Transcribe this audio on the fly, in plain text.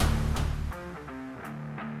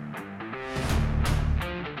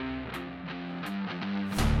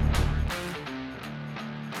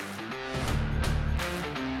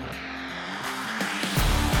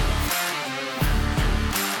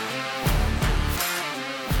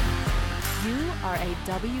are a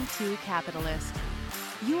W-2 capitalist.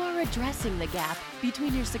 You are addressing the gap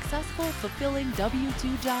between your successful, fulfilling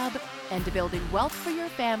W-2 job and building wealth for your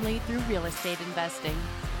family through real estate investing.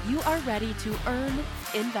 You are ready to earn,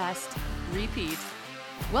 invest, repeat.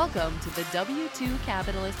 Welcome to the W-2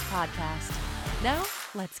 Capitalist Podcast. Now,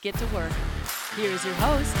 let's get to work. Here's your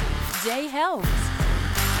host, Jay Helms.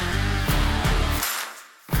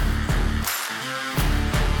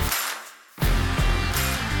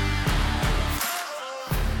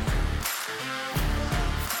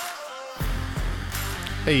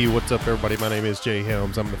 Hey, what's up, everybody? My name is Jay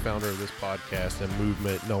Helms. I'm the founder of this podcast and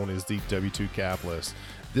movement known as the W2 Capitalist.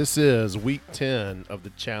 This is week 10 of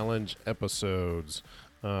the challenge episodes.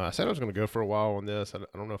 I said I was going to go for a while on this. I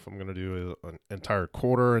don't know if I'm going to do an entire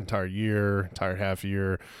quarter, entire year, entire half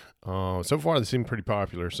year. So far, they seem pretty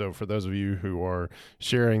popular. So for those of you who are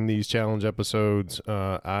sharing these challenge episodes,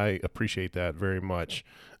 I appreciate that very much.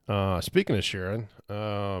 Speaking of sharing,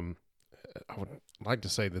 I would like to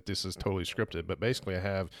say that this is totally scripted, but basically I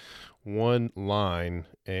have one line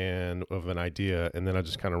of an idea, and then I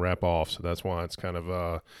just kind of wrap off. So that's why it's kind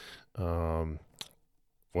of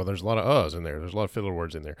well, there's a lot of uhs in there. There's a lot of filler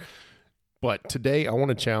words in there. But today I want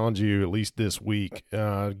to challenge you, at least this week.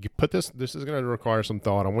 This is going to require some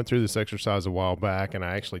thought. I went through this exercise a while back, and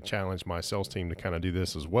I actually challenged my sales team to kind of do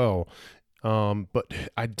this as well. But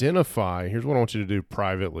identify. Here's what I want you to do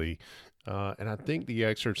privately. And I think the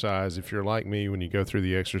exercise, if you're like me, when you go through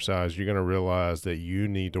the exercise, you're going to realize that you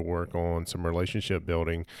need to work on some relationship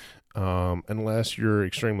building, unless you're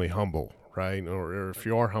extremely humble, right? Or if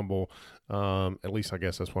you are humble, at least I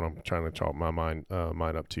guess that's what I'm trying to chalk my mind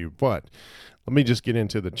up to. But let me just get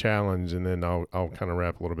into the challenge, and then I'll kind of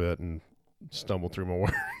wrap a little bit and stumble through my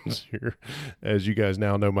words here. As you guys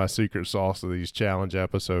now know, my secret sauce of these challenge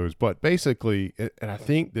episodes. But basically, and I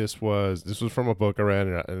think this was from a book I read,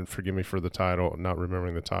 and forgive me for the title, not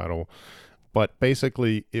remembering the title, but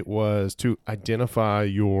basically it was to identify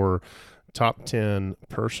your top 10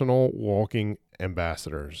 personal walking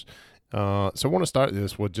ambassadors. So I want to start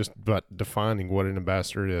this with just about defining what an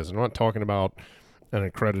ambassador is. I'm not talking about an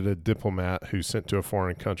accredited diplomat who's sent to a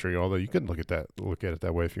foreign country, although you could look at it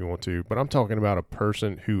that way if you want to. But I'm talking about a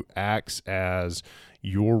person who acts as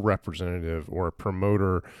your representative or a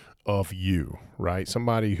promoter of you, right?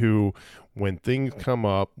 Somebody who, when things come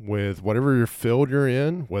up with whatever your field you're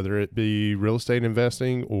in, whether it be real estate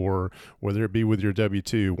investing or whether it be with your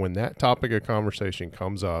W-2, when that topic of conversation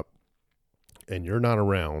comes up and you're not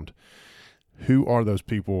around, who are those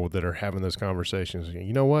people that are having those conversations?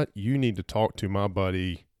 You know what? You need to talk to my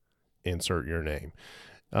buddy, insert your name.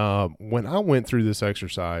 When I went through this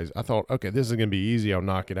exercise, I thought, okay, this is going to be easy. I'll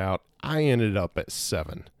knock it out. I ended up at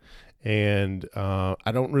 7. And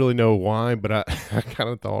I don't really know why, but I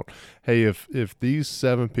kind of thought, hey, if these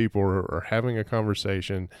 7 people are having a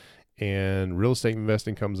conversation and real estate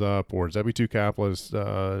investing comes up or W2 Capitalist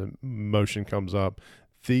motion comes up,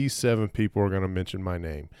 these 7 people are going to mention my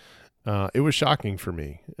name. It was shocking for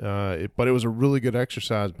me, but it was a really good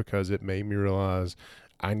exercise because it made me realize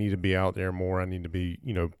I need to be out there more. I need to be,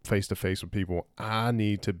 face to face with people. I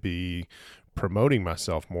need to be promoting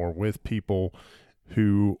myself more with people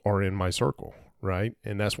who are in my circle, right?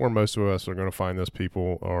 And that's where most of us are going to find those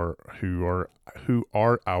people who are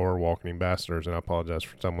our walking ambassadors. And I apologize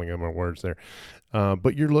for stumbling on my words there.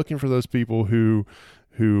 But you're looking for those people who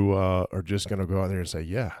are just going to go out there and say,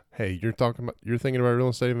 yeah, hey, you're thinking about real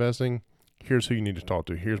estate investing. Here's who you need to talk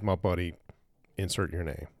to. Here's my buddy, insert your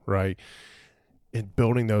name, right? And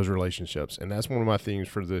building those relationships. And that's one of my themes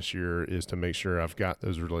for this year is to make sure I've got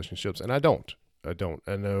those relationships. And I don't.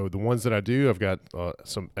 I know the ones that I do, I've got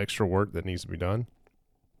some extra work that needs to be done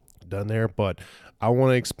there, but I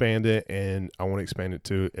want to expand it, and I want to expand it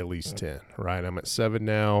to at least 10, right? I'm at 7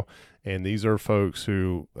 now, and these are folks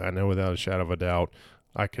who I know without a shadow of a doubt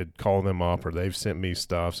I could call them up, or they've sent me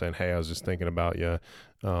stuff saying, hey, I was just thinking about you,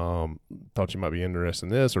 thought you might be interested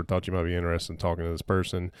in this, or thought you might be interested in talking to this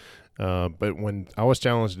person. But when I was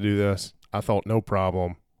challenged to do this, I thought, no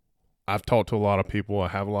problem. I've talked to a lot of people. I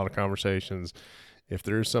have a lot of conversations. If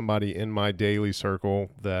there's somebody in my daily circle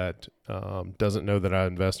that doesn't know that I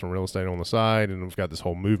invest in real estate on the side and we've got this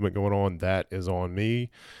whole movement going on, that is on me.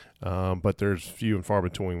 But there's few and far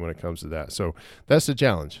between when it comes to that. So that's the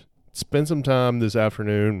challenge. Spend some time this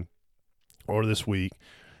afternoon or this week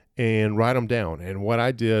and write them down. And what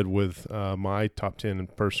I did with my top 10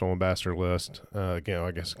 personal ambassador list, again,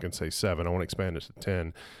 I guess I can say 7. I want to expand it to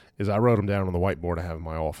 10, is I wrote them down on the whiteboard I have in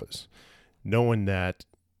my office, knowing that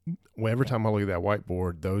every time I look at that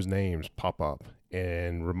whiteboard, those names pop up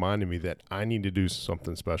and reminding me that I need to do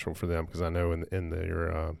something special for them, because I know in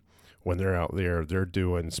their when they're out there, they're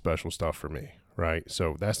doing special stuff for me, right?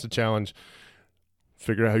 So that's the challenge.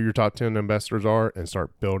 Figure out who your top 10 investors are and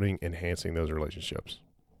start building, enhancing those relationships.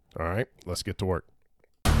 All right, let's get to work.